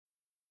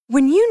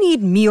When you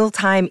need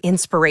mealtime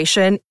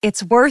inspiration,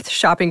 it's worth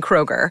shopping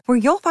Kroger, where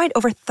you'll find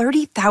over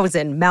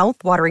 30,000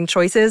 mouth-watering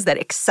choices that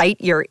excite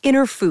your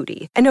inner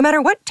foodie. And no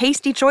matter what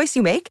tasty choice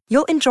you make,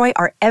 you'll enjoy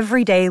our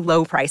everyday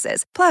low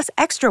prices, plus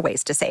extra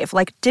ways to save,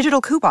 like digital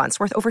coupons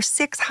worth over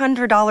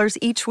 $600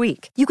 each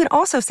week. You can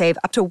also save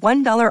up to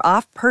 $1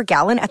 off per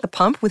gallon at the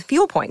pump with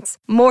fuel points.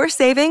 More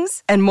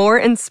savings and more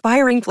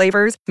inspiring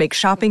flavors make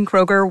shopping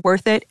Kroger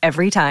worth it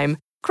every time.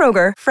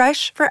 Kroger,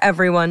 fresh for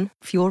everyone.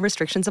 Fuel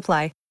restrictions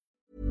apply.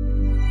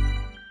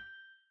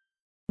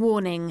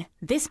 Warning,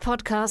 this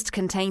podcast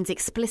contains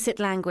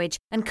explicit language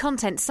and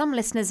content some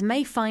listeners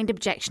may find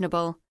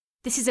objectionable.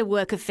 This is a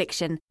work of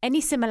fiction. Any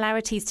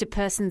similarities to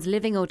persons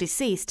living or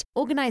deceased,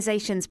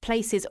 organisations,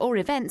 places or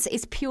events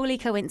is purely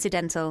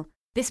coincidental.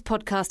 This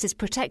podcast is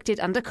protected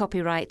under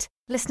copyright.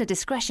 Listener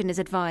discretion is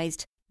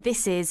advised.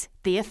 This is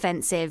The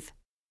Offensive.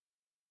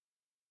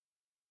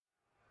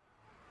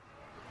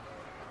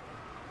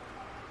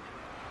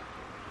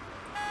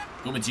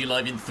 Coming to you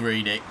live in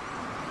 3, Nick.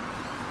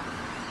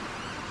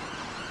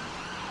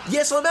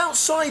 Yes, I'm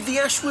outside the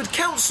Ashwood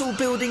Council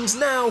buildings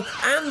now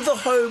and the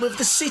home of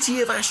the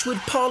City of Ashwood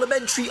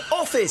Parliamentary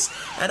Office.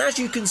 And as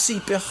you can see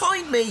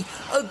behind me,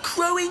 a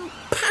growing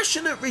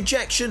passionate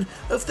rejection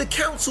of the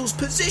council's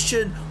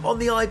position on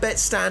the I Bet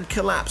stand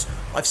collapse.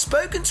 I've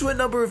spoken to a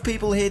number of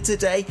people here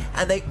today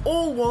and they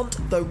all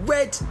want the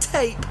red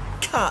tape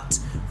cut.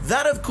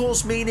 That, of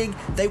course, meaning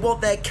they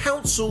want their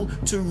council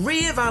to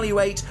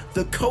re-evaluate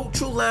the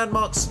cultural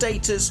landmark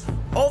status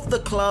of the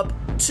club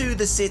to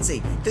the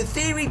city. The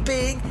theory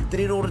being that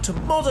in order to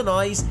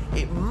modernise,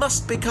 it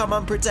must become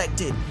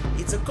unprotected.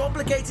 It's a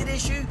complicated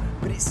issue,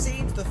 but it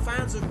seems the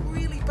fans have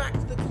really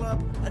backed the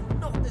club and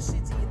not the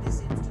city in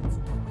this instance.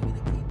 We're going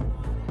to keep an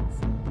eye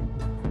on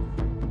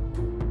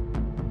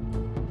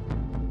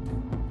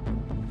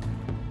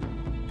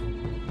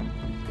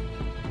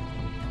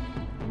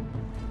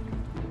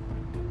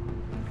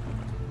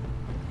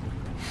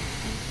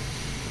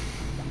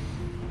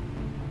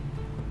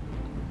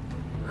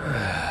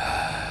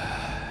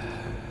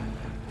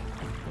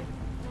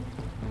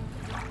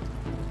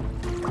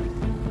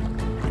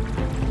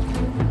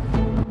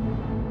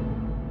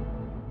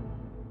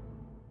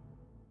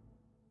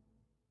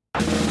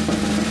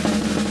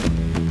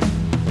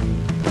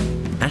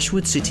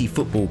Ashwood City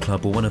Football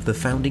Club were one of the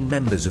founding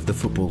members of the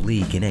Football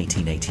League in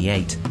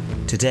 1888.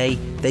 Today,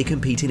 they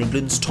compete in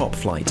England's top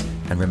flight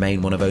and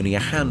remain one of only a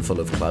handful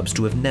of clubs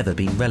to have never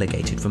been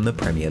relegated from the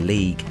Premier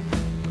League.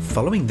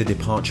 Following the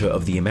departure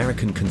of the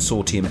American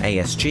consortium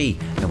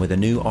ASG and with a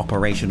new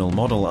operational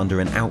model under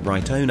an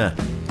outright owner,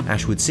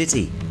 Ashwood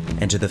City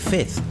enter the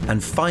fifth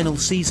and final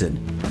season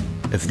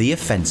of The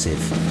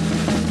Offensive.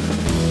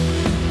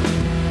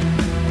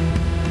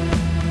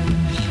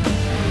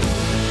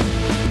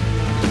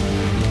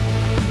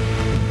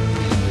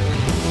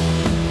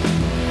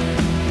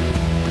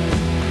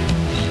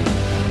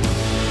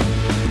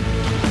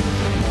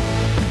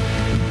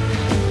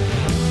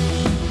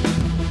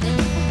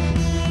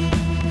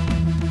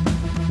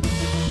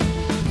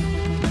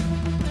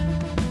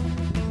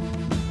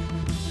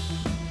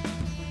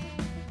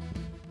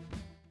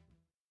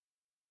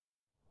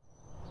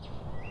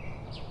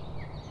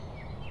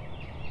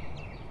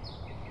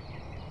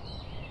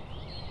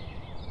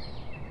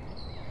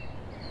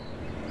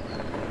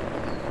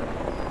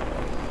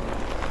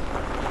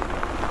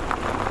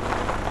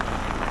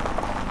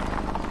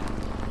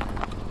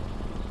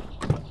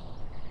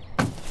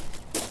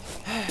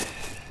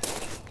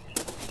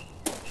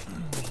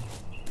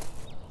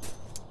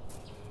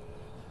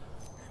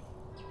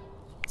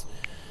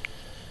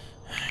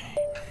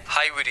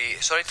 Hi Woody,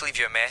 sorry to leave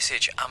you a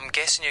message. I'm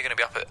guessing you're going to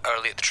be up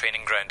early at the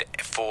training ground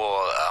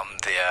for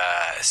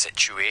the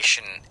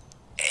situation.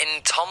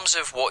 In terms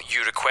of what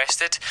you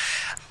requested,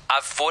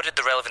 I've forwarded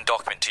the relevant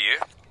document to you.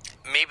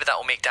 Maybe that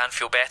will make Dan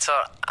feel better,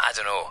 I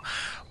don't know.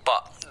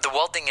 But the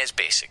wording is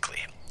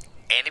basically,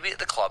 anybody at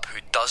the club who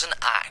doesn't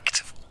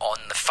act on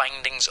the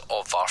findings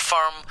of our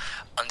firm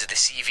under the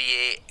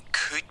CVA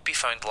could be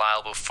found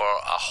liable for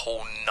a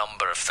whole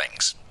number of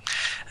things.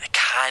 It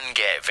can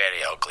get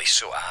very ugly,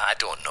 so I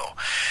don't know.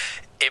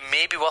 It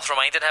may be worth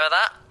reminding him of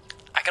that.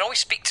 I can always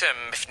speak to him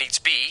if needs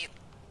be.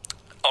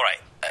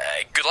 Alright,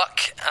 good luck.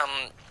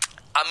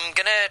 I'm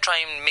gonna try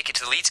and make it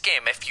to the Leeds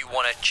game if you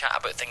want to chat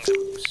about things.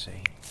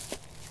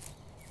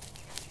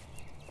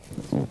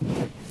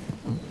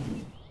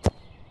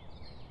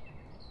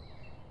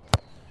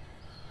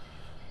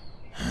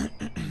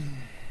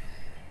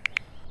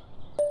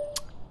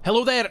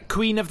 Hello there,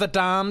 Queen of the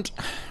Damned.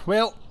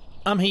 Well,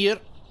 I'm here.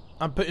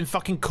 I'm putting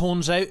fucking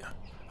cones out.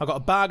 I've got a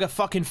bag of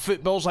fucking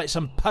footballs like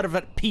some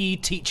pervert PE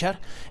teacher.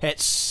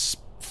 It's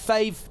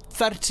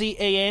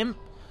 5:30am,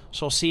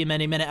 so I'll see him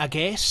any minute, I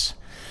guess.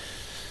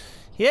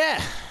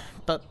 Yeah,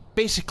 but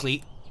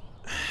basically,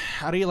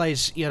 I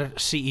realise you're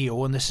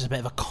CEO and this is a bit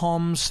of a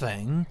comms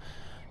thing,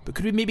 but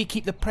could we maybe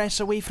keep the press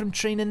away from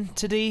training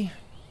today?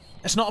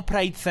 It's not a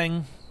pride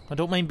thing. I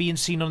don't mind being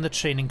seen on the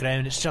training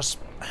ground. It's just...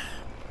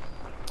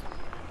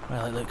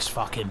 well, it looks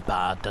fucking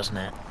bad, doesn't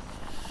it?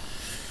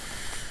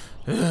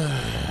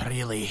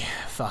 Really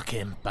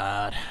fucking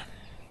bad.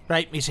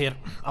 Right, he's here.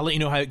 I'll let you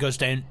know how it goes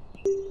down.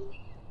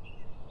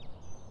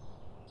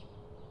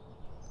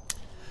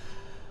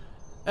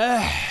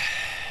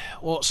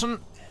 Watson?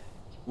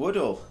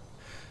 Woodall,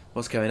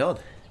 what's going on?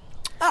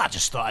 I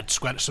just thought I'd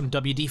squirt some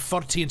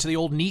WD-40 into the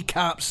old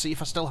kneecaps, see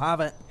if I still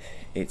have it.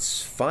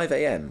 It's 5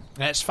 a.m.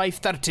 It's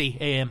 5:30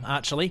 a.m,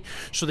 actually.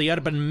 So the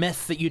urban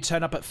myth that you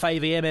turn up at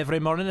 5 a.m. every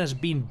morning has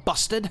been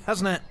busted,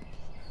 hasn't it?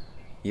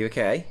 You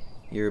okay?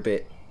 You're a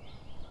bit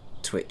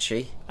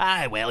twitchy.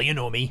 Aye, well, you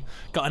know me.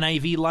 Got an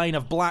IV line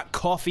of black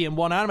coffee in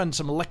one arm and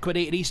some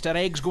liquidated Easter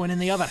eggs going in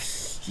the other.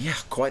 Yeah,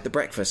 quite the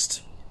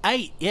breakfast.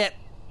 Aye, yep.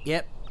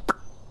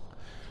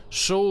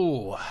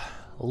 So,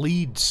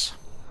 Leeds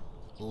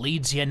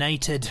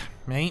United,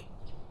 right?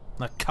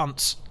 The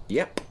cunts.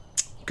 Yep.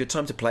 Good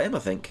time to play him, I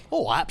think.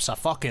 Oh,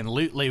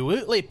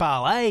 abso-fucking-lutely,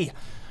 pal, aye.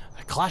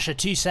 A clash of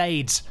two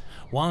sides.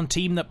 One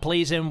team that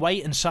plays in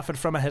white and suffered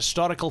from a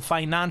historical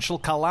financial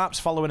collapse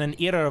following an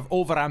era of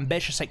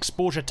over-ambitious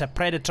exposure to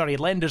predatory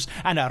lenders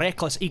and a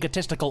reckless,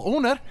 egotistical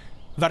owner,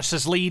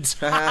 versus Leeds.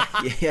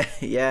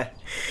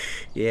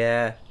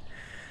 Yeah.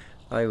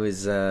 I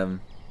was,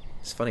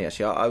 it's funny,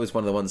 actually. I was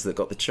one of the ones that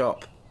got the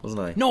chop,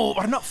 wasn't I? No,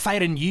 we're not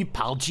firing you,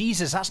 pal.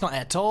 Jesus, that's not it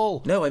at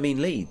all. No, I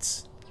mean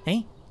Leeds.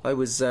 Eh? I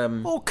was,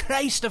 Oh,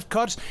 Christ, of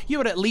course. You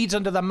were at Leeds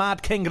under the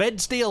Mad King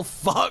Ridsdale.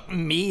 Fuck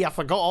me, I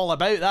forgot all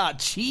about that.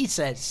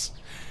 Jesus.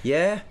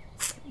 Yeah.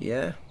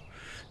 They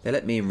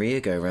let me and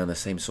Ria go around the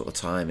same sort of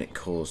time. It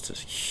caused a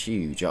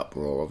huge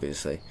uproar,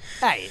 obviously.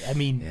 Hey, I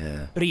mean,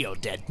 Yeah. Rio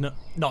did,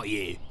 not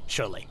you,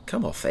 surely.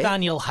 Come off, eh?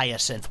 Daniel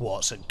Hyacinth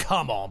Watson,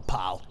 come on,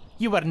 pal.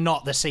 You were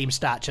not the same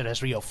stature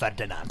as Rio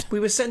Ferdinand. We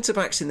were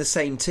centre-backs in the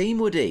same team,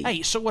 Woody.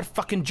 Hey, so were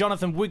fucking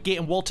Jonathan Woodgate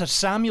and Walter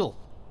Samuel.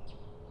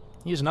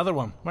 He was another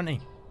one, weren't he?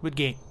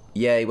 Woodgate.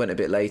 Yeah, he went a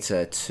bit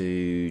later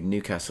to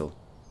Newcastle.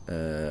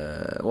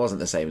 It wasn't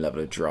the same level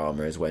of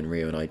drama as when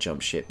Rio and I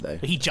jumped ship, though.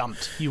 He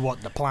jumped. You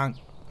want the plank.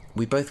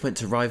 We both went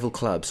to rival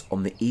clubs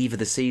on the eve of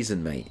the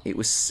season, mate. It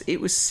was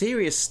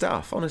serious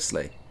stuff,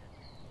 honestly.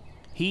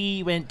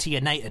 He went to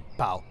United,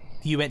 pal.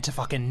 You went to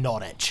fucking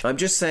Norwich. I'm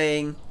just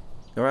saying,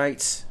 all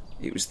right,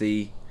 it was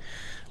the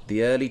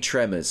early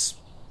tremors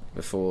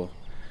before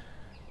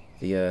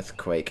the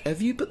earthquake.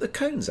 Have you put the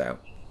cones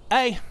out?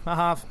 Hey, I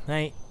have.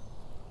 Hey.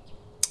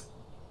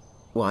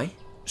 Why?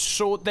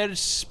 So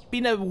there's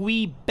been a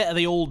wee bit of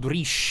the old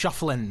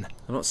reshuffling.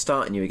 I'm not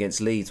starting you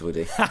against Leeds,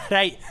 Woody.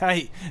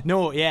 right.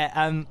 No,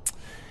 yeah.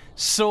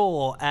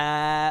 So,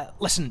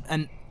 listen,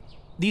 and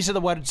these are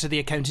the words of the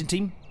accounting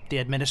team, the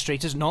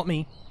administrators, not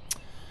me.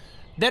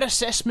 Their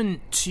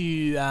assessment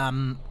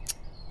to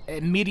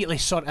immediately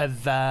sort of,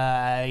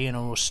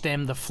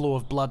 stem the flow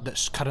of blood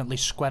that's currently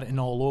squirting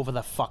all over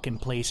the fucking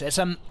place. It's,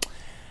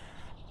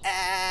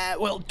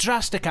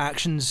 drastic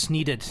actions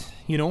needed,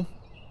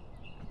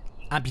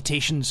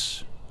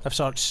 Amputations of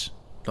sorts.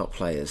 Not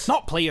players.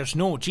 Not players,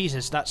 no,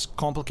 Jesus, that's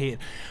complicated.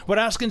 We're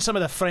asking some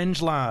of the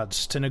fringe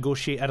lads to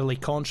negotiate early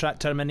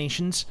contract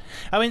terminations.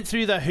 I went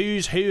through the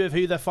who's who of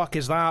who the fuck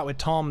is that with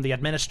Tom, the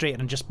administrator,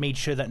 and just made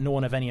sure that no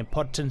one of any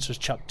importance was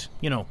chucked,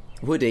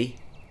 Woody,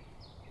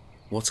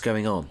 what's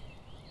going on?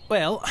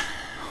 Well,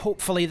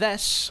 hopefully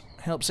this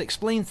helps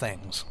explain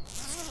things.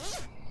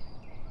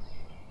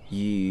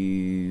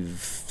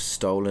 You've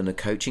stolen a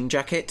coaching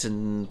jacket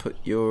and put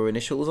your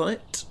initials on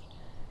it?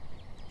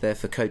 They're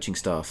for coaching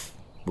staff,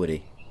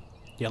 Woody.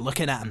 You're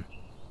looking at him.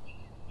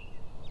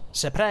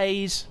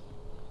 Surprise!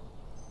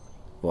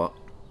 What?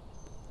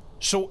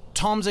 So,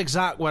 Tom's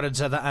exact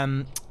words are that,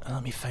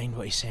 let me find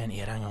what he's saying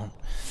here, hang on.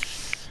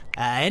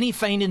 Any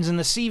findings in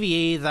the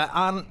CVA that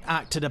aren't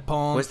acted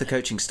upon... Where's the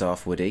coaching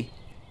staff, Woody?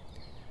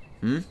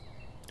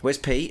 Where's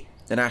Pete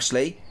and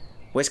Ashley?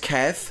 Where's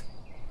Kev?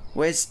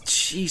 Where's...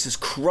 Jesus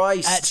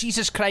Christ!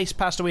 Jesus Christ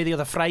passed away the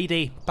other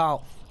Friday,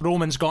 pal.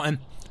 Roman's got him.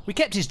 We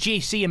kept his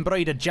JC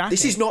embroidered jacket.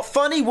 This is not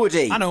funny,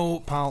 Woody! I know,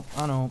 pal,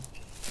 I know.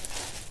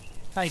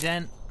 Hi,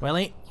 Dan.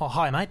 Willie. Oh,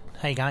 hi, mate.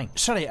 How you going?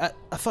 Sorry, I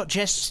thought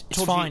Jess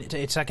told you... It's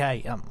fine. It's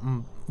okay.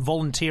 I'm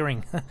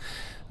volunteering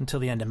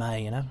until the end of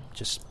May,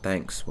 Just...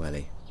 Thanks,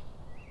 Welly.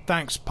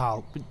 Thanks,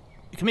 pal. We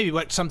can maybe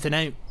work something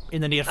out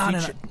in the near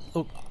future.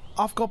 No. Look,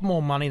 I've got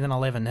more money than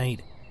I'll ever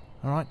need.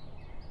 All right?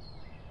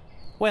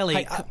 Wellie,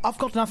 hey, I've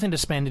got nothing to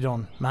spend it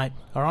on, mate.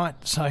 All right?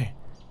 So,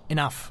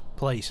 enough,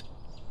 please.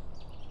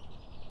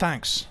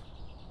 Thanks,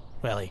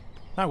 Wellie.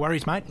 No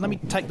worries, mate. Let me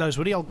take those,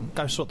 Woody. I'll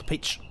go sort the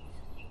pitch.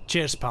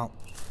 Cheers, pal.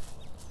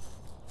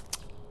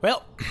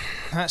 Well,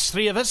 that's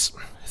three of us.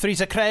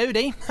 Three's a crowd,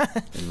 eh?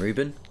 And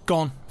Ruben?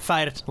 Gone.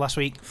 Fired last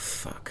week.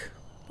 Fuck.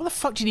 What the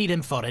fuck do you need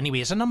him for, anyway?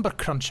 He's a number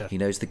cruncher. He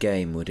knows the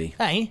game, Woody.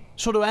 Hey,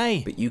 so do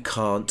I. But you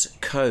can't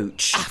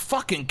coach. I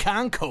fucking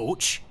can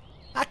coach.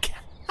 I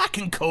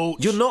can coach.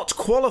 You're not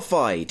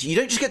qualified. You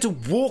don't just get to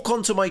walk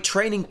onto my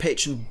training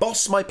pitch and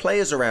boss my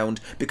players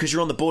around because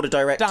you're on the board of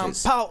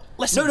directors. Damn, pal,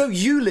 listen. No,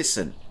 you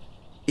listen.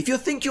 If you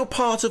think you're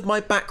part of my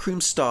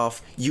backroom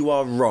staff, you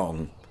are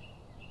wrong.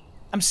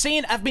 I'm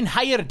saying I've been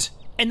hired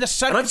in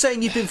the And I'm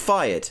saying you've been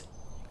fired.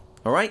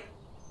 All right?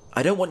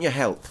 I don't want your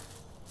help.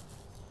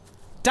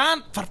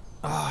 Dan, for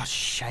Oh,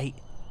 shite.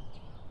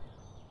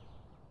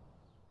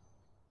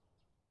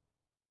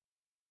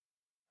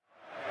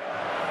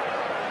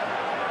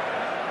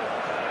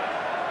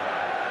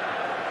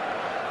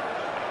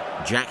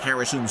 Jack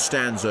Harrison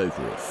stands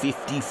over at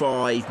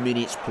 55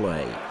 minutes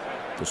play.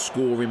 The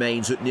score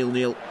remains at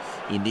 0-0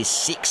 in this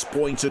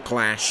six-pointer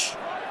clash.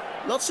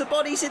 Lots of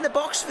bodies in the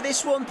box for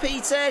this one,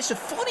 Peter. It's a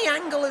funny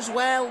angle as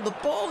well. The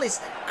ball is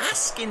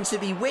asking to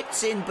be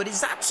whipped in, but is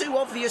that too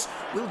obvious?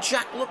 Will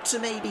Jack look to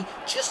maybe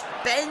just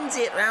bend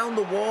it round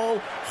the wall?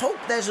 Hope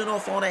there's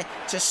enough on it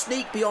to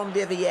sneak beyond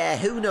Vivier.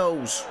 Who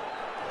knows?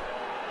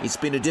 It's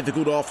been a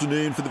difficult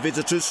afternoon for the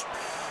visitors.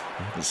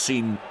 I haven't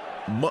seen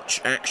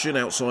much action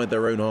outside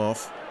their own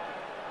half.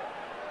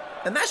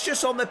 And that's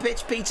just on the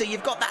pitch, Peter.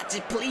 You've got that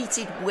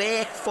depleted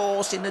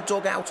workforce in the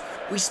dugout.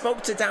 We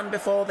spoke to Dan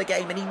before the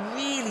game and he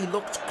really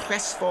looked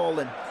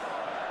crestfallen.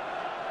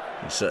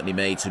 He certainly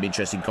made some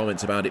interesting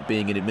comments about it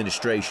being in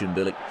administration,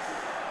 Billy.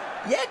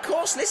 Yeah, of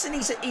course. Listen,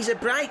 he's a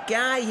bright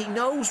guy. He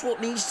knows what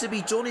needs to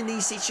be done in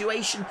these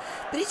situations.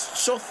 But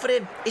it's tough for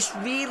him. It's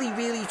really,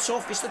 really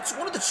tough. It's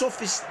one of the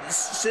toughest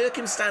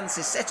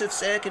set of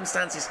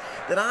circumstances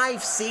that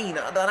I've seen,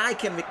 that I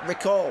can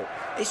recall.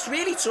 It's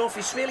really tough.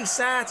 It's really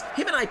sad.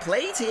 Him and I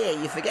played here,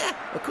 you forget.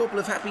 A couple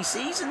of happy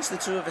seasons, the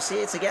two of us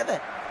here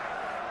together.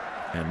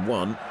 And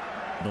one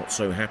not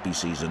so happy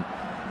season.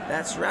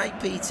 That's right,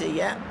 Peter,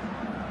 yeah.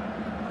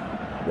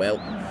 Well,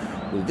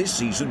 will this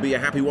season be a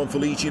happy one for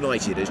Leeds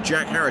United as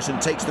Jack Harrison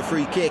takes the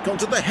free kick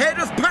onto the head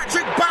of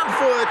Patrick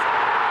Bamford?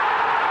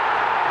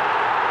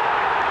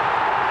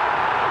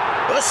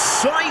 A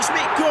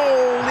seismic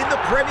goal in the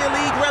Premier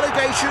League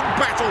relegation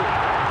battle.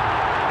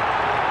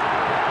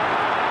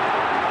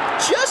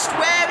 Just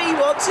where he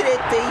wanted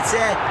it,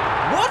 Peter.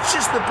 Watch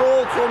as the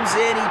ball comes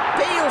in. He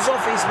peels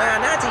off his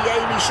man.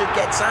 Adeyemi should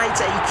get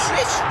tighter. He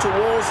drifts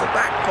towards the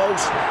back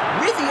post.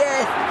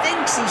 Riviere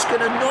thinks he's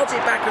going to nod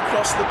it back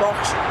across the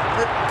box,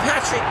 but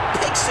Patrick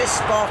picks his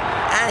spot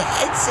and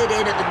heads it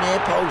in at the near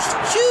post.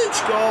 Huge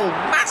goal.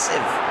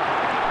 Massive.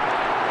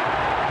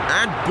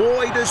 And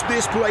boy, does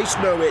this place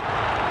know it.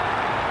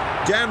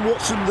 Dan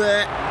Watson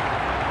there,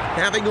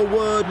 having a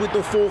word with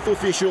the fourth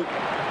official.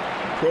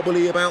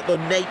 Probably about the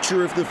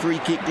nature of the free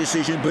kick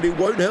decision, but it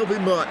won't help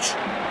him much.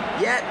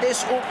 Yeah,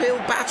 this uphill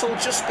battle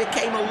just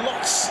became a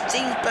lot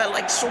steeper,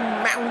 like some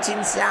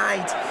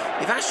mountainside.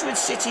 If Ashwood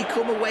City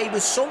come away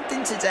with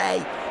something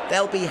today,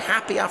 they'll be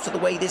happy after the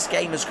way this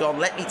game has gone,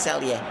 let me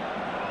tell you.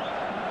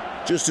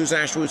 Just as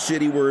Ashwood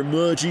City were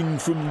emerging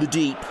from the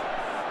deep,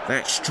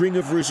 that string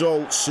of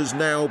results has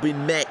now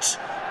been met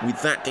with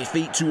that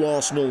defeat to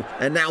Arsenal,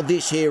 and now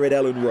this here at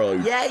Ellen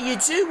Road. Yeah, you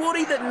do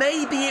worry that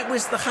maybe it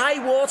was the high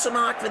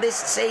watermark for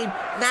this team.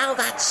 Now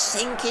that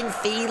sinking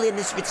feeling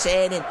is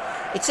returning.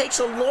 It takes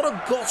a lot of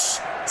guts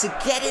to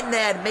get in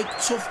there and make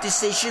tough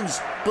decisions.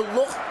 But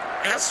look,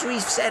 as we've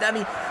said,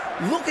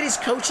 look at his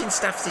coaching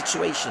staff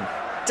situation.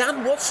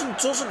 Dan Watson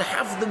doesn't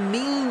have the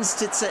means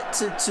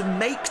to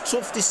make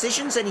tough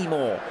decisions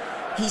anymore.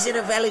 He's in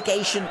a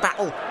relegation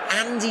battle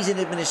and he's in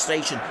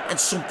administration, and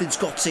something's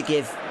got to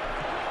give.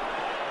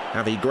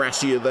 Javi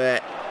Gracia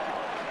there,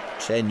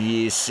 10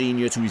 years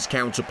senior to his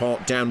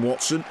counterpart Dan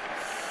Watson.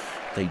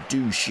 They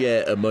do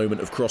share a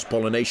moment of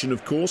cross-pollination,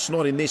 of course,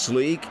 not in this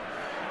league,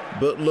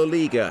 but La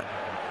Liga.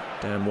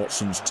 Dan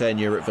Watson's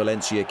tenure at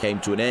Valencia came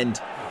to an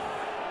end,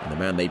 and the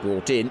man they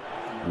brought in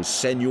was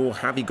Senor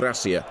Javi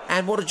Gracia.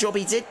 And what a job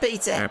he did,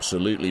 Peter.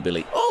 Absolutely,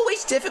 Billy.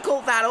 Always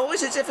difficult, that.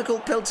 Always a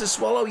difficult pill to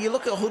swallow. You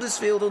look at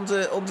Huddersfield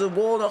under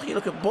Warnock, you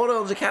look at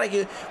Borough under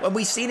Carragher, and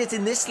we've seen it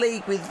in this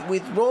league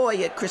with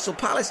Roy at Crystal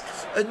Palace.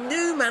 A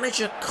new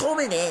manager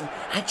coming in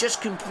and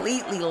just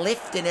completely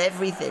lifting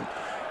everything.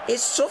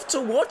 It's tough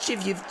to watch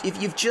if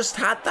you've just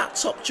had that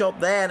top job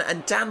there,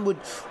 and Dan would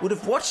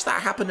have watched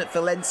that happen at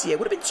Valencia. It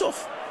would have been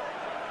tough.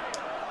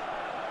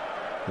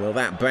 Well,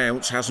 that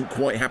bounce hasn't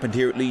quite happened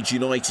here at Leeds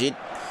United,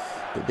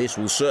 but this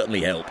will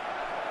certainly help.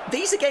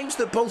 These are games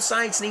that both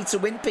sides need to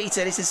win, Peter.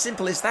 It's as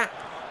simple as that.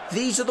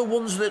 These are the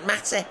ones that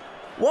matter.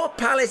 What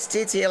Palace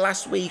did here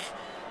last week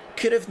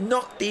could have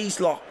knocked these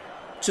lot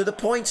to the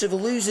point of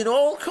losing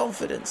all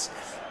confidence.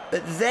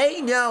 But they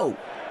know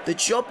the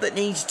job that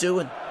needs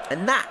doing,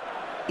 and that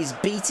is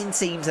beating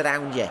teams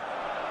around you.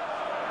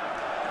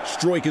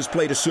 Strike has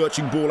played a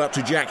searching ball out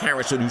to Jack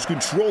Harrison, who's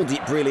controlled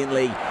it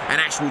brilliantly. And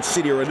Ashwood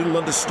City are a little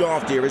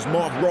understaffed here as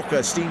Mark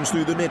Rocker steams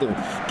through the middle.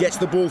 Gets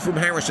the ball from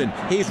Harrison.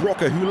 Here's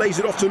Rocker, who lays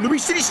it off to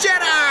Luis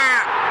Sinisterra!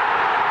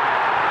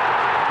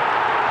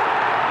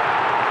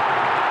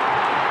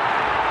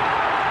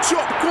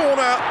 Top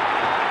corner.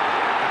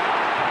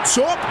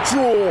 Top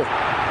draw.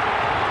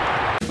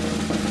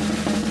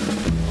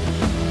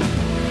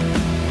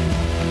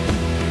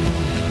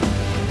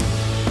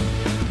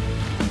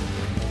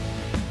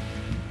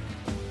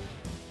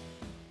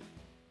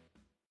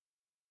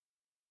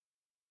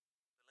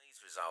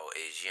 Result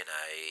is,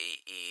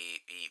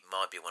 he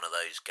might be one of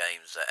those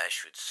games that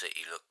Ashwood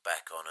City look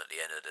back on at the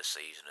end of the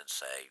season and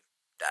say,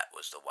 That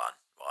was the one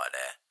right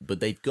there. But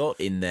they've got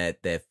in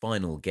their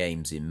final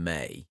games in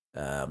May,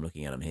 I'm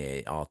looking at them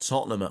here, are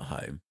Tottenham at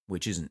home,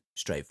 which isn't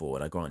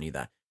straightforward, I grant you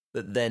that.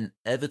 But then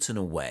Everton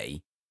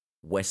away,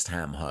 West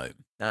Ham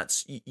home.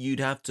 You'd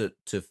have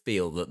to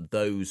feel that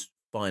those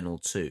final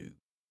two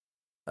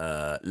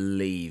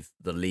leave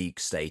the league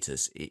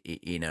status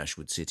in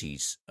Ashwood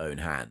City's own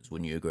hands,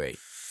 wouldn't you agree?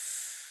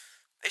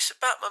 It's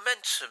about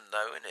momentum,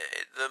 though, isn't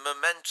it? The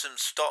momentum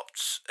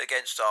stopped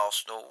against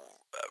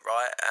Arsenal,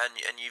 right?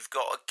 And you've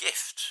got a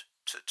gift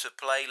to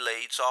play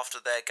Leeds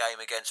after their game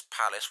against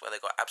Palace, where they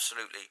got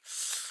absolutely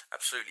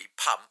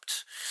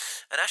pumped.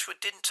 And Ashwood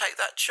didn't take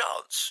that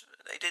chance.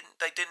 They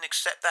didn't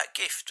accept that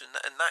gift, and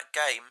that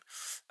game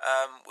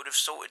would have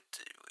sorted,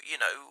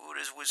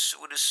 would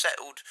have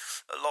settled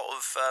a lot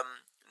of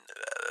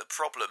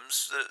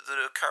problems that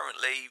are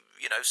currently,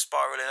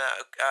 spiralling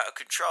out of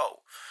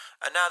control.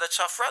 And now the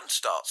tough run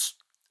starts.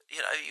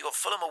 You got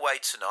Fulham away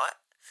tonight,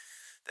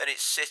 then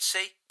it's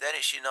City, then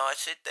it's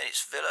United, then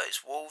it's Villa,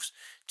 it's Wolves.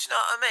 Do you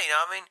know what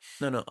I mean?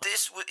 No.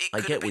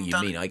 I get what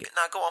you mean.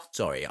 No, go on.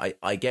 Sorry,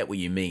 I get what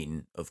you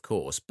mean, of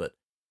course, but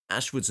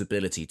Ashwood's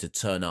ability to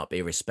turn up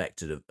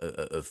irrespective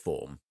of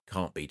form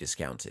can't be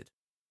discounted.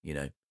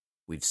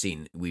 We've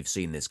seen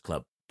this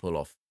club pull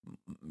off,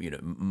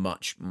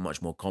 much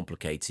more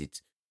complicated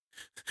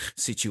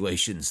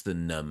situations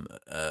than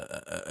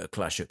a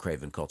clash at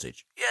Craven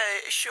Cottage. Yeah,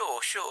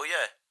 sure,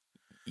 yeah.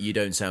 You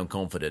don't sound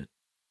confident.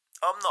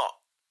 I'm not.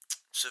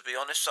 To be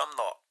honest, I'm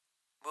not.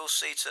 We'll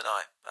see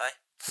tonight,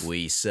 eh?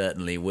 We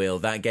certainly will.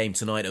 That game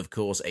tonight, of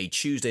course, a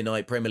Tuesday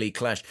night Premier League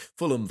clash,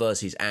 Fulham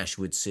versus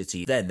Ashwood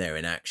City. Then they're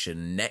in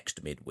action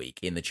next midweek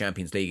in the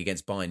Champions League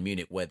against Bayern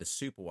Munich, where the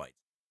Super Whites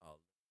are...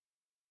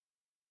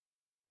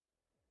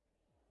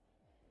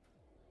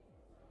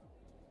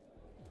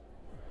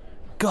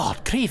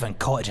 God, Craven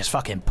Cottage is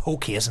fucking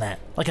pokey, isn't it?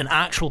 Like an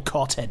actual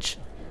cottage.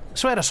 I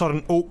swear I saw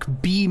an oak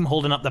beam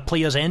holding up the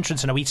player's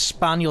entrance and a wee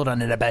spaniel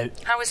running about.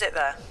 How is it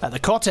there? At the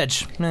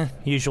cottage?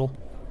 Usual.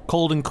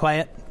 Cold and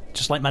quiet,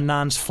 just like my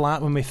nan's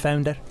flat when we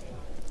found her.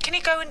 Can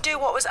you go and do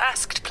what was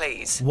asked,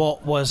 please?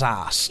 What was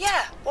asked?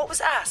 Yeah, what was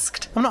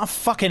asked? I'm not a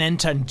fucking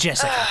intern,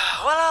 Jessica.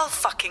 Well, I'll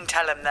fucking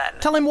tell him then.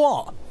 Tell him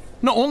what?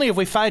 Not only have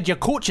we fired your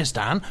coaches,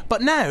 Dan,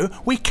 but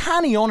now we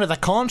can't honour the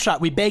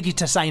contract we begged you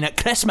to sign at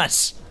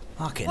Christmas.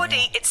 Fucking Woody,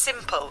 hell. it's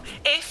simple.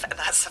 If, and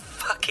that's a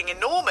fucking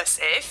enormous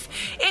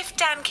if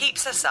Dan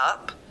keeps us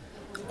up,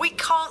 we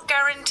can't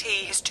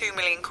guarantee his £2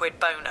 million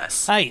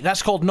bonus. Hey,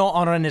 that's called not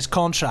honouring his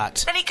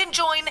contract. Then he can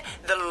join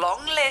the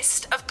long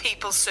list of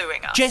people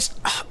suing us. Just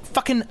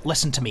fucking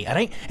listen to me,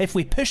 alright? If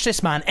we push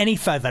this man any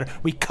further,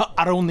 we cut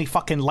our only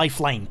fucking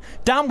lifeline.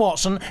 Dan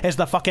Watson is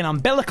the fucking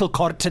umbilical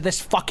cord to this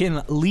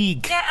fucking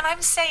league. Yeah, and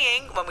I'm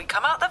saying, when we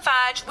come out the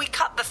vag, we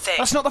cut the thing.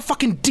 That's not the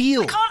fucking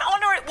deal. We can't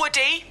honour it,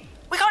 Woody.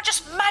 We can't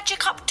just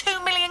magic up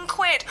 £2 million.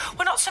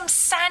 We're not some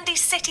sandy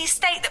city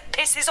state that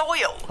pisses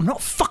oil. I'm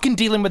not fucking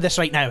dealing with this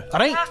right now,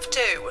 alright? You have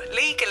to.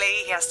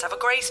 Legally, he has to have a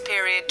grace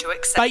period to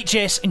accept. Right,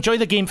 Jess, enjoy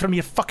the game from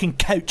your fucking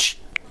couch.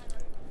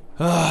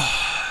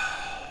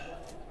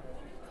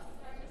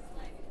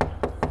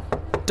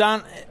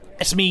 Dan,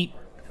 it's me.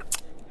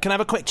 Can I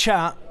have a quick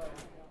chat?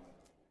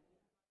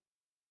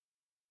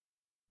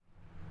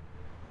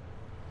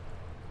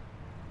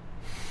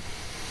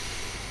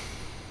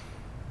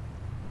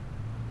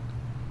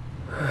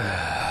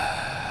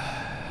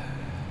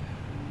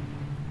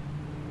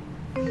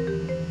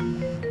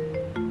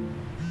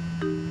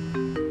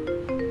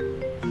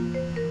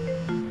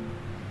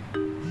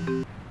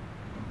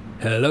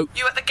 Hello?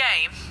 You at the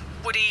game?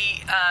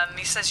 Woody,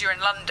 he says you're in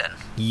London.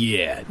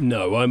 Yeah,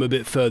 no, I'm a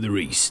bit further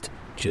east.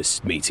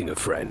 Just meeting a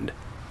friend.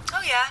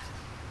 Oh, yeah?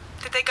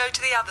 Did they go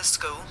to the other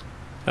school?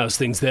 How's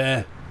things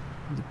there?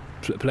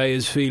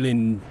 Players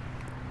feeling,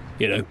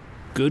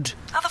 good?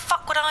 How the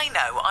fuck would I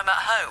know? I'm at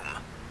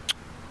home.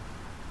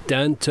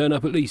 Dan, turn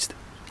up at least.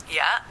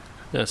 Yeah?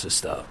 That's a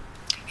start.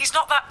 He's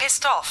not that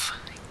pissed off.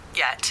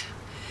 Yet.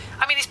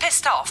 I mean, he's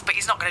pissed off, but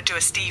he's not going to do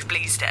a Steve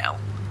Bleasdale.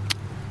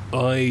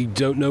 I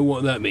don't know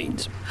what that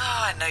means.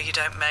 Oh, I know you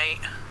don't, mate.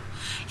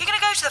 You going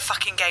to go to the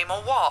fucking game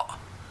or what?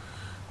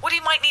 Woody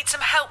might need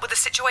some help with the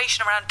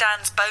situation around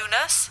Dan's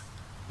bonus.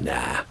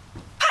 Nah.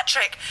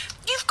 Patrick,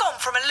 you've gone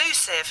from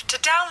elusive to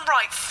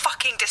downright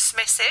fucking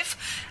dismissive,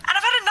 and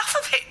I've had enough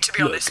of it, to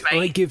be honest, mate.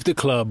 I give the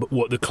club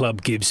what the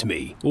club gives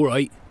me, all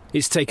right?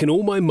 It's taken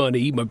all my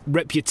money, my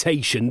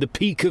reputation, the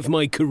peak of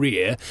my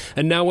career,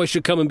 and now I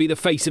should come and be the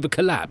face of a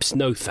collapse.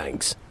 No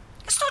thanks.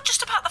 It's not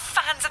just about the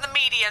fans and the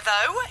media,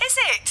 though, is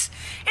it?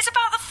 It's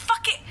about the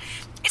fucking...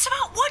 It's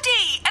about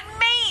Woody and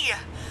me.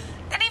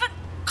 And even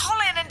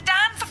Colin and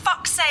Dan, for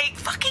fuck's sake.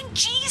 Fucking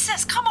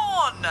Jesus, come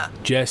on.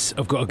 Jess,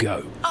 I've got to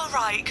go. All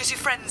right, because your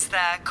friend's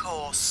there, of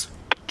course.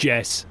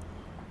 Jess.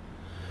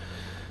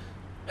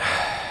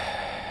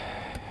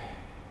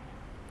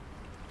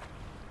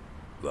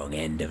 Wrong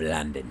end of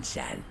London,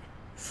 son.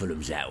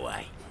 Fulham's that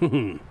way.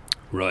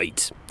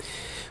 Right.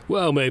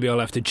 Well, maybe I'll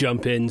have to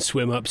jump in,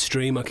 swim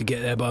upstream. I could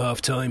get there by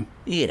half-time.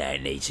 You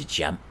don't need to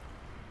jump.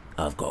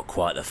 I've got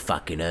quite the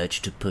fucking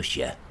urge to push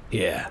you.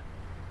 Yeah,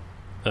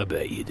 I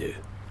bet you do.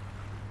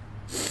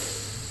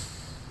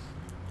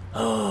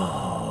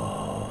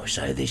 Oh,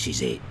 so this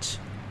is it.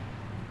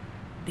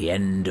 The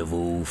end of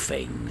all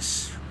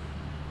things.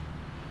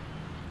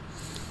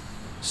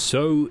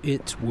 So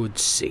it would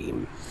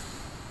seem.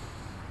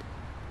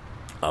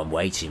 I'm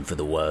waiting for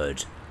the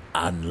word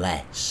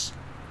unless.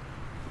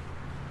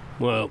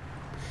 Well,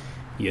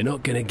 you're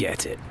not going to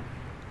get it.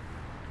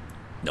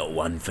 Not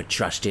one for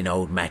trusting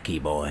old Mackie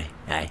boy,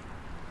 eh?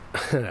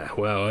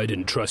 Well, I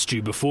didn't trust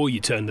you before you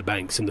turned the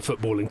banks and the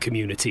footballing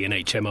community and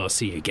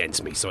HMRC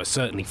against me, so I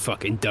certainly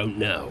fucking don't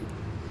now.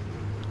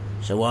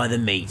 So why the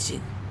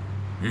meeting?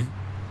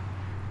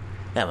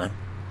 Come on.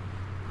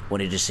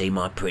 Wanted to see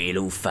my pretty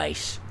little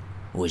face?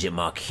 Or was it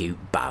my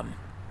cute bum?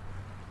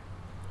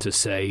 To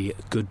say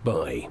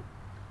goodbye.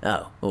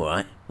 Oh,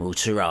 alright. Well,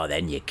 ta-ra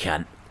then, you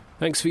cunt.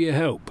 Thanks for your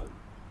help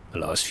the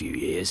last few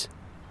years.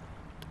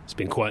 It's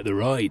been quite the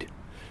ride.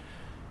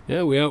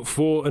 Yeah, we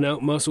outfought and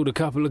outmuscled a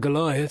couple of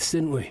Goliaths,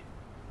 didn't we?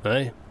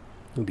 Eh?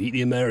 We beat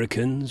the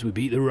Americans, we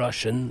beat the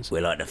Russians.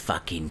 We're like the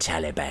fucking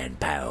Taliban,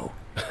 pal.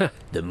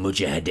 The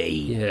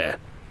Mujahideen. Yeah.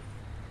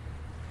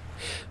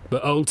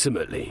 But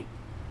ultimately,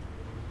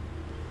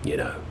 you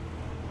know,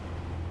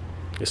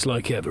 it's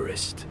like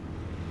Everest.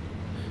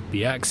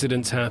 The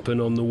accidents happen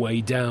on the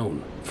way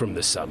down from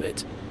the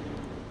summit.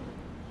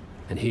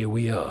 And here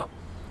we are.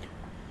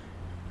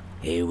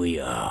 Here we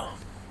are.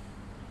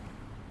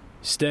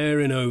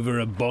 Staring over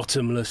a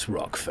bottomless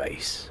rock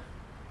face.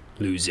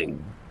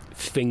 Losing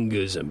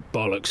fingers and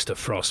bollocks to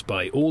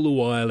frostbite, all the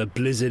while a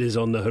blizzard is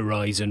on the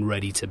horizon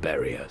ready to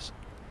bury us.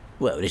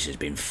 Well, this has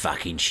been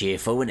fucking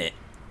cheerful, isn't it?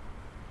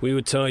 We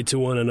were tied to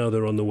one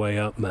another on the way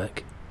up,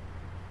 Mac.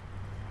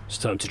 It's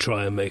time to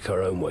try and make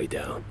our own way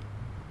down.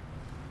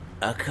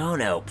 I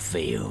can't help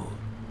feel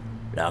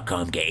like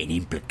I'm getting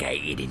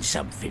implicated in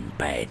something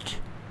bad.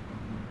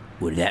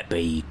 Would that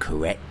be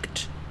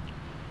correct?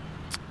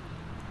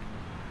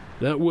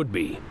 That would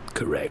be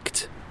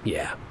correct,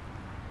 yeah.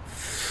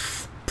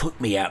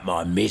 Put me out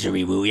my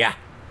misery, will ya?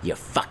 You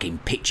fucking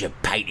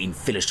picture-painting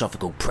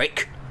philosophical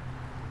prick.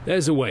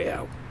 There's a way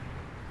out.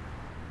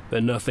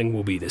 But nothing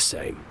will be the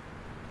same.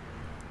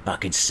 I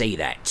can see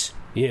that.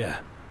 Yeah.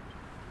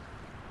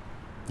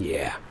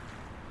 Yeah.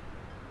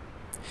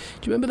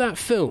 Do you remember that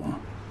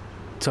film?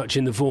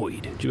 Touching the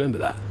Void? Do you remember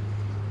that?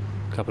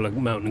 A couple of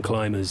mountain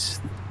climbers.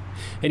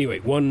 Anyway,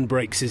 one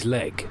breaks his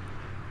leg.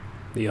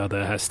 The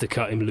other has to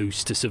cut him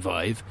loose to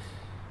survive.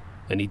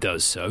 And he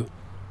does so.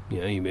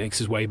 You know, he makes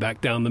his way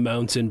back down the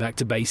mountain, back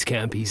to base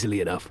camp easily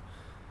enough.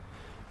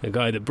 The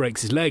guy that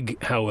breaks his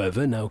leg,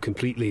 however, now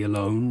completely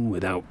alone,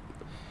 without,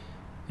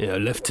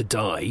 left to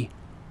die,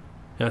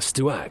 has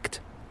to act.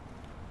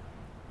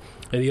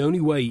 And the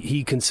only way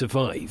he can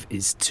survive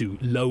is to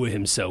lower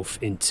himself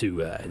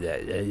into,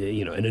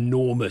 an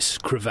enormous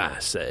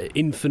crevasse, an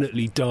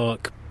infinitely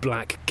dark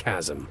black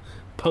chasm,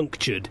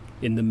 punctured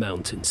in the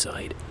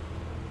mountainside.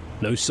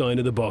 No sign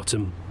of the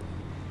bottom.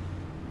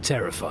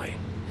 Terrifying.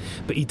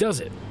 But he does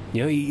it.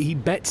 He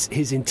bets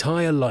his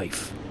entire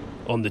life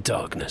on the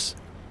darkness.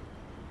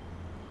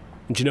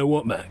 And do you know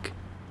what, Mac?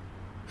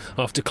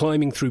 After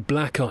climbing through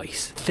black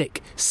ice,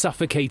 thick,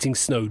 suffocating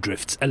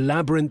snowdrifts, a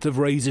labyrinth of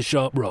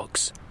razor-sharp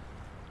rocks,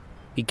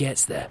 he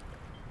gets there.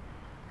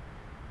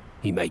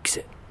 He makes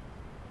it.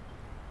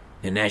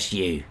 And that's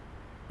you,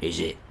 is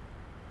it?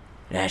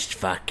 That's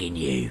fucking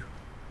you.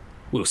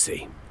 We'll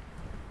see.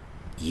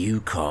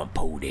 You can't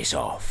pull this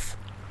off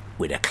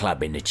with a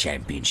club in the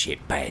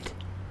championship bed.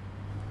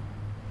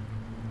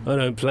 I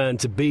don't plan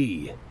to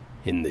be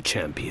in the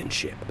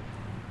championship.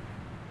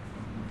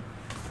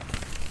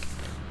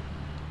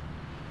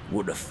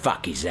 What the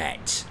fuck is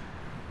that?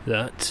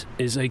 That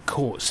is a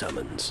court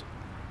summons.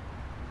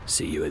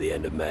 See you at the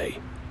end of May.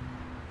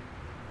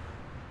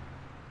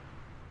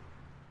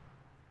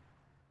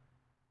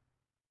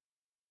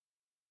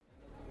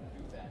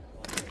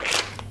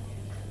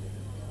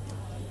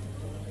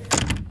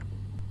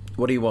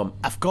 What do you want?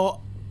 I've got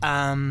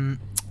an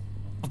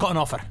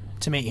offer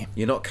to meet you.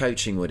 You're not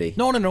coaching, Woody.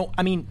 No.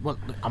 I mean, well,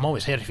 I'm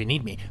always here if you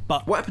need me,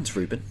 but... What happened to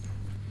Ruben?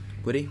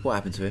 Woody, what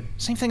happened to him?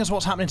 Same thing as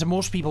what's happening to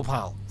most people,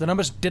 pal. The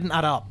numbers didn't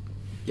add up.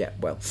 Yeah,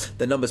 well,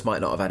 the numbers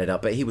might not have added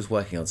up, but he was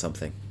working on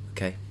something,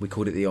 okay? We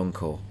called it the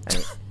encore.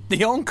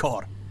 The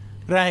encore?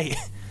 Right.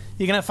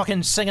 You're gonna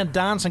fucking sing and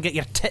dance and get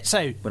your tits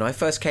out. When I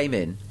first came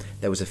in,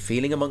 there was a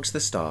feeling amongst the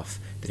staff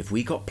that if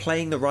we got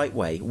playing the right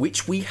way,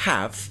 which we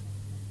have,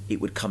 it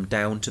would come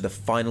down to the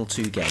final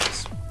 2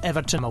 games.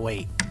 Everton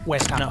away,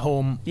 West Ham at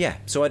home. Yeah,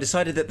 so I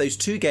decided that those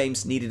 2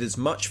 games needed as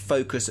much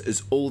focus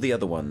as all the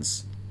other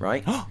ones,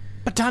 right?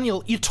 But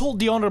Daniel, you told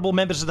the honourable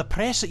members of the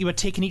press that you were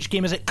taking each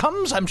game as it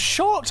comes. I'm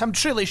shocked. I'm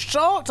truly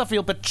shocked. I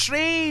feel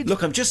betrayed.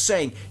 Look, I'm just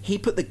saying, he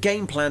put the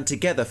game plan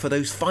together for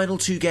those final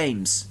 2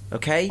 games,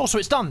 okay? Oh, so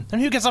it's done.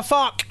 And who gives a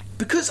fuck?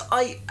 Because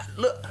I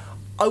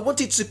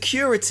wanted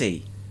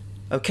security,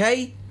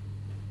 okay?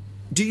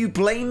 Do you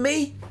blame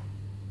me?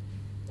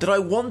 That I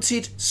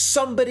wanted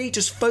somebody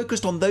just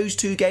focused on those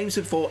 2 games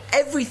before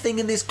everything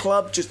in this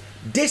club just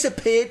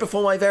disappeared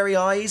before my very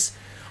eyes?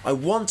 I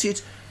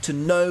wanted to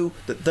know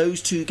that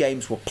those 2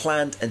 games were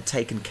planned and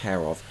taken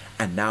care of,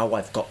 and now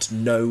I've got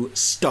no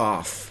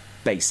staff,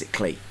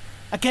 basically.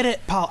 I get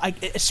it, pal.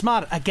 It's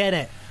smart, I get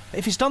it.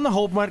 If he's done the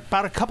homework,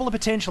 bar a couple of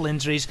potential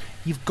injuries,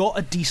 you've got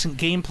a decent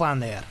game plan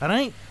there,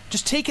 alright?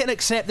 Just take it and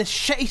accept this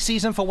shitty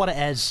season for what it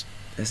is.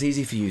 That's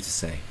easy for you to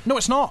say. No,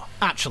 it's not,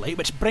 actually,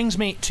 which brings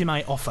me to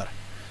my offer.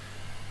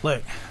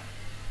 Look,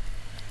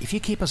 if you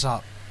keep us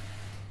up,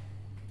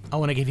 I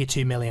want to give you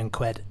 2 million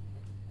quid.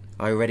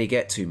 I already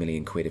get 2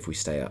 million quid if we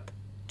stay up.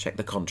 Check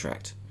the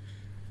contract.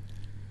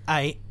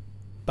 Aye,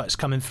 but it's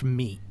coming from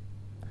me.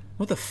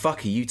 What the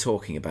fuck are you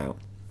talking about?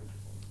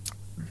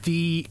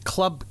 The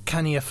club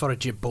can't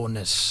afford your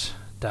bonus,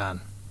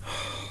 Dan.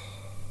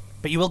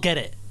 But you will get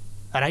it,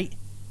 alright?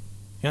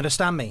 You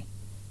understand me?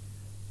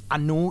 I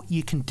know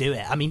you can do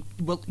it. I mean,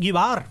 well, you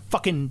are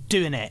fucking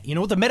doing it. You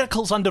know, the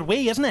miracle's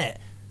underway, isn't it?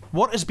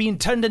 Water is being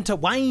turned into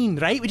wine,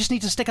 right? We just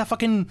need to stick a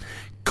fucking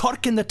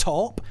cork in the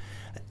top.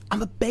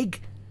 I'm a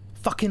big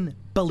fucking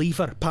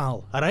believer,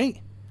 pal,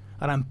 alright?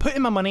 And I'm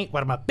putting my money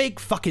where my big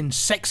fucking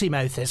sexy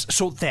mouth is.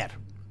 So there.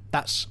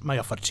 That's my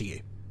offer to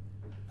you.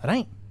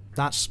 Alright?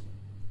 That's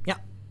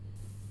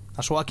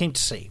what I came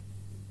to say.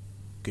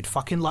 Good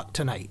fucking luck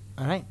tonight,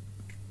 alright?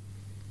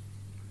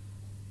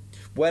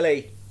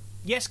 Welly.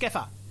 Yes,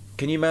 Giffer?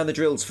 Can you man the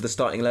drills for the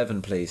starting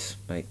 11, please,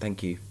 mate?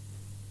 Thank you.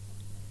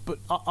 But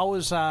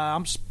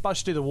I'm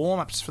supposed to do the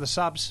warm-ups for the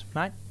subs,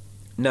 mate?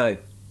 No.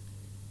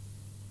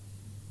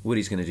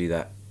 Woody's going to do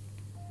that.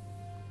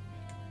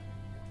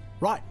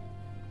 Right.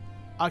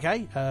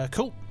 Okay,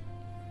 cool.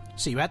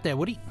 See you out there,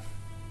 Woody.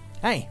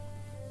 Hey,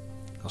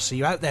 I'll see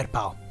you out there,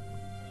 pal.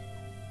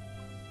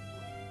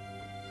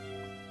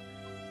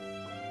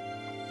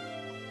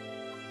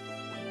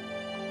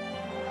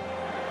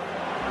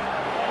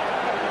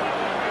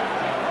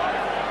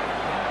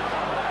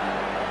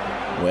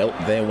 Well,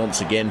 there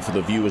once again for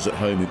the viewers at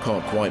home who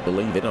can't quite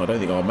believe it. I don't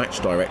think our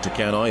match director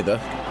can either,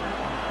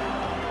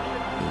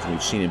 as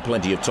we've seen him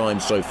plenty of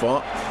times so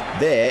far.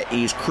 There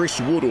is Chris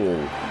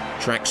Woodall,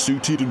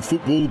 track-suited and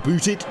football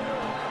booted,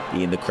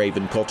 in the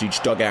Craven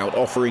Cottage dugout,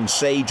 offering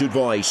sage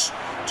advice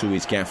to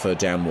his gaffer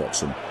Dan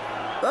Watson.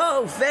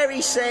 Oh,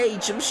 very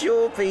sage, I'm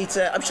sure,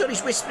 Peter. I'm sure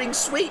he's whispering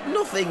sweet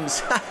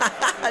nothings.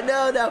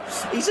 No,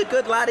 he's a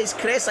good lad, is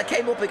Chris. I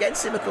came up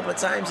against him a couple of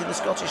times in the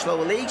Scottish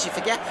lower leagues, you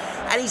forget.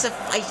 And he's a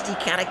feisty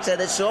character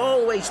that's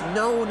always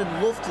known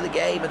and loved to the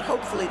game, and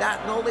hopefully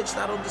that knowledge,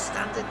 that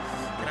understanding,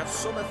 can have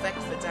some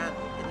effect for Dan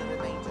in the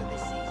remainder of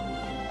this season.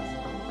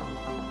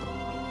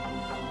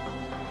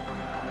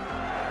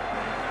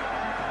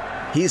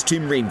 Here's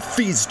Tim Ream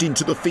fizzed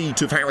into the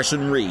feet of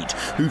Harrison Reed,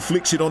 who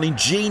flicks it on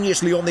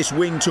ingeniously on this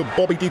wing to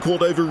Bobby De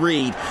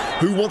Cordova-Reid,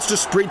 who wants to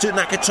sprint at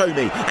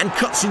Nakatomi and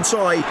cuts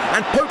inside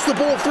and pokes the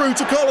ball through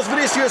to Carlos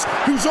Vinicius,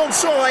 who's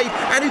onside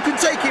and who can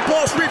take it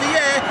past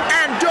Riviere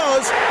and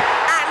does,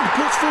 and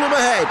puts Fulham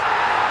ahead.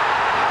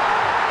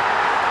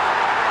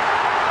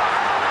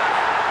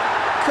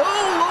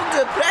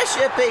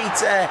 Pressure,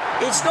 Peter.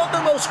 It's not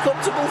the most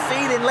comfortable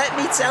feeling, let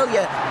me tell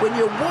you, when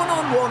you're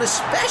one-on-one,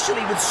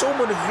 especially with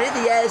someone of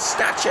Riviere's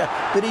stature.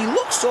 But he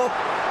looks up,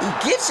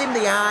 he gives him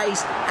the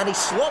eyes, and he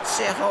slots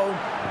it home.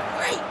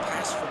 Great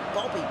pass from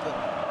Bobby, but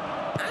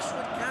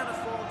Ashwood can't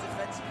afford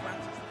defensive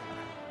lapses.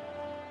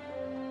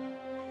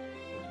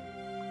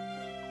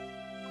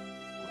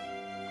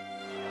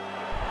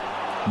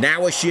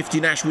 Now a shift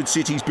in Ashwood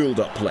City's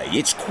build-up play.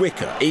 It's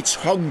quicker, it's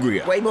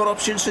hungrier. Way more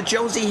options for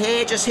Jonesy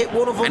here, just hit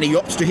one of them. And he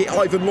opts to hit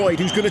Ivan Lloyd,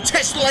 who's going to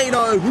test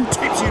Leno, who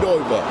tips it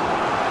over.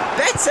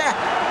 Better,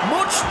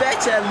 much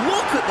better.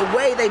 Look at the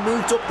way they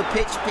moved up the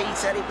pitch,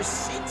 Peter. It was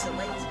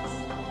scintillating.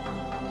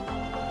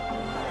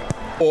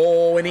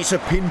 Oh, and it's a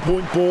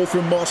pinpoint ball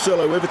from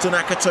Marcelo over to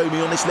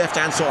Nakatomi on this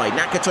left-hand side.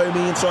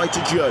 Nakatomi inside to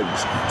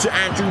Jones, to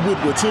Andrew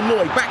Woodward, to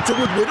Lloyd, back to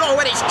Woodward. Oh,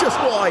 and it's just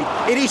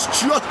wide. It is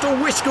just a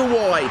whisker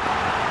wide.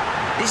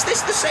 Is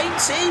this the same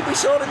team we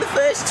saw in the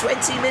first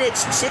 20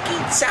 minutes?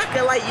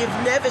 Tiki-taka like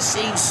you've never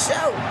seen. So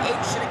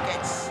itching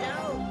against so.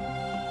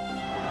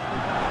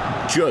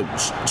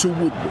 Jones to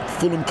Woodward.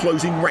 Fulham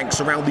closing ranks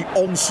around the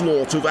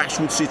onslaught of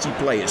Ashwood City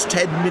players.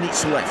 10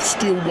 minutes left.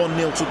 Still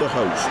 1-0 to the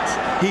hosts.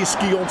 Here's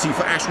Schionti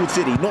for Ashwood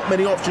City. Not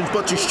many options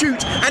but to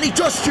shoot. And he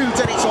does shoot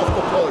and it's off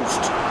the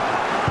post.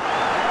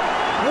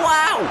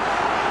 Wow!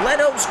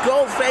 Leno's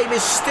goal frame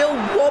is still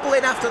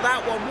wobbling after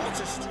that one. What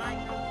a strike.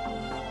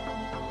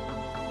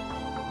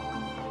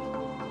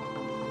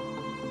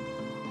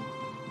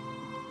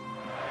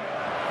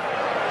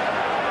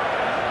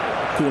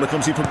 Corner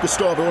comes in from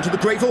Gustavo onto the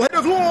grateful head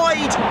of Lloyd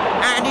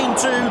and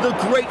into the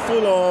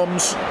grateful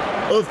arms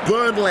of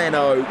Bernd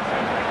Leno.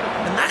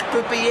 And that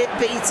could be it,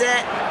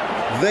 Peter.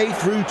 They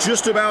threw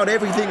just about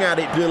everything at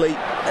it, Billy.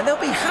 And they'll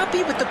be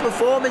happy with the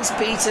performance,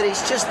 Peter.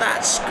 It's just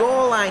that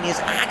scoreline is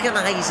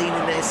agonising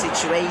in their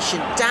situation.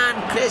 Dan,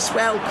 Chris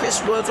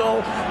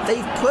Woodall,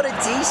 they've put a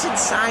decent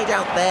side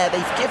out there.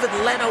 They've given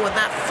Leno and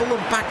that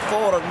Fulham back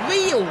four a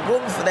real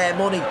run for their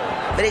money.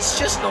 but it's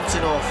just not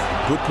enough.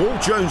 But Paul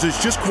Jones has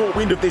just caught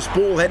wind of this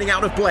ball heading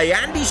out of play,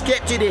 and he's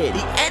kept it in.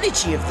 The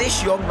energy of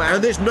this young man.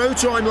 And there's no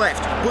time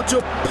left but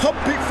to pump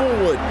it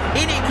forward.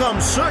 In it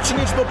comes, searching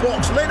into the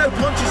box. Leno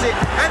punches it,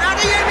 and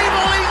Adeyemi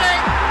volleys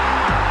it!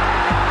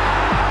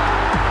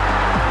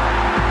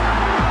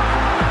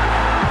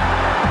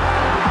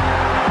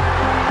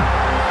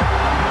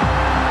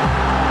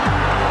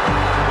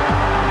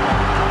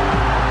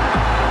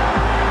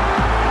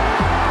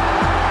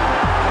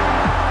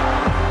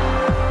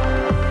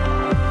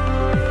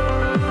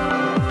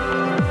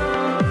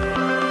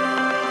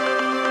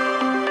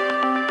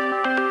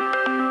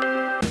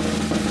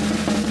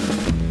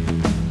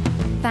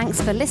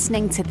 Thanks for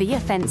listening to The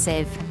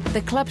Offensive.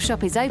 The club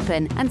shop is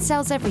open and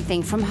sells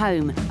everything from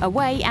home,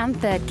 away and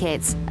third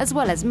kits, as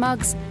well as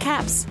mugs,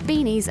 caps,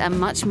 beanies and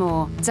much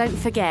more. Don't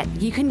forget,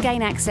 you can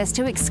gain access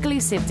to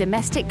exclusive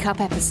Domestic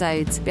Cup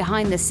episodes,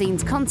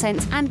 behind-the-scenes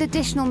content and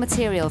additional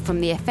material from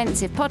The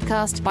Offensive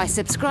podcast by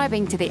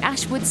subscribing to the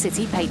Ashwood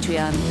City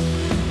Patreon.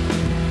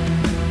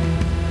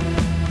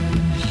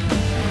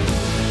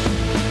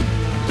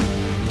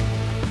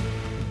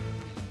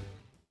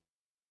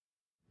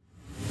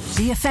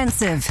 The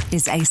Offensive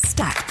is a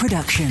Stack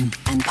production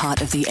and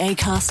part of the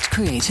Acast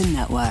Creator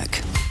Network.